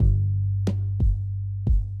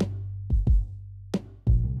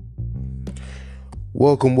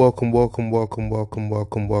Welcome. I'm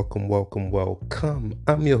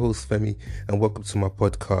your host, Femi, and welcome to my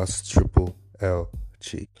podcast, Triple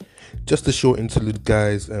LG. Just a short interlude,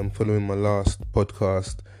 guys, following my last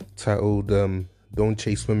podcast titled Don't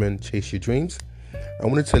Chase Women, Chase Your Dreams. I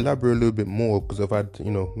wanted to elaborate a little bit more because I've had,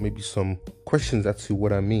 maybe some questions as to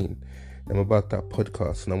what I mean about that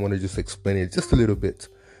podcast, and I want to just explain it just a little bit.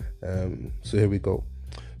 So here we go.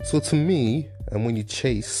 So to me, when you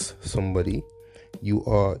chase somebody, you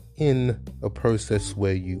are in a process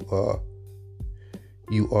where you are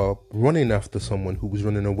running after someone who was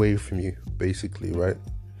running away from you, basically, right?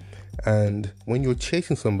 And when you're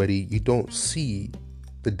chasing somebody, you don't see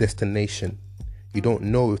the destination. You don't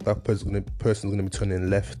know if that person's going to be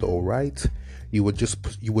turning left or right. You were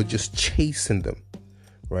just chasing them,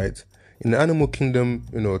 right? In the animal kingdom,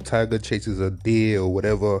 a tiger chases a deer or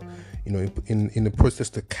whatever, in the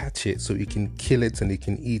process to catch it so he can kill it and he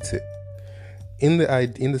can eat it. In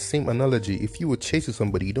the same analogy, if you were chasing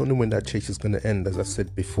somebody, you don't know when that chase is going to end, as I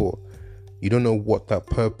said before. You don't know what that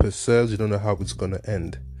purpose serves. You don't know how it's going to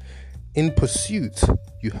end. In pursuit,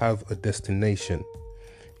 you have a destination.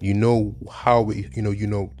 You know how, you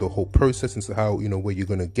know the whole process and so how, where you're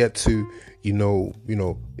going to get to,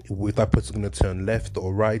 if that person's going to turn left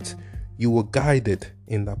or right. You were guided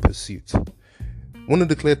in that pursuit. One of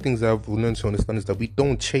the clear things I've learned to understand is that we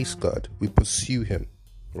don't chase God, we pursue Him.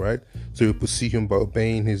 Right, so we pursue Him by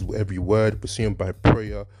obeying His every word, pursue Him by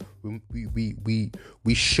prayer.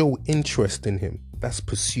 We show interest in Him. That's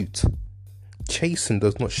pursuit. Chasing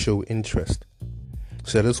does not show interest.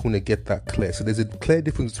 So I just want to get that clear. So there's a clear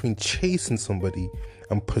difference between chasing somebody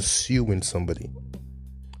and pursuing somebody.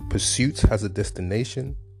 Pursuit has a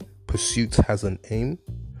destination. Pursuit has an aim.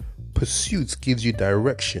 Pursuit gives you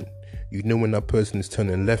direction. You know when that person is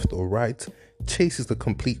turning left or right. Chase is the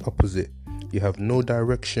complete opposite. You have no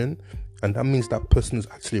direction, and that means that person is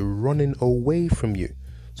actually running away from you.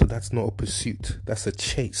 So that's not a pursuit, that's a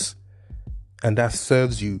chase. And that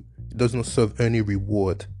serves you, it does not serve any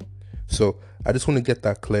reward. So I just want to get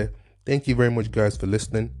that clear. Thank you very much, guys, for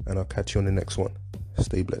listening, and I'll catch you on the next one.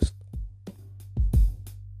 Stay blessed.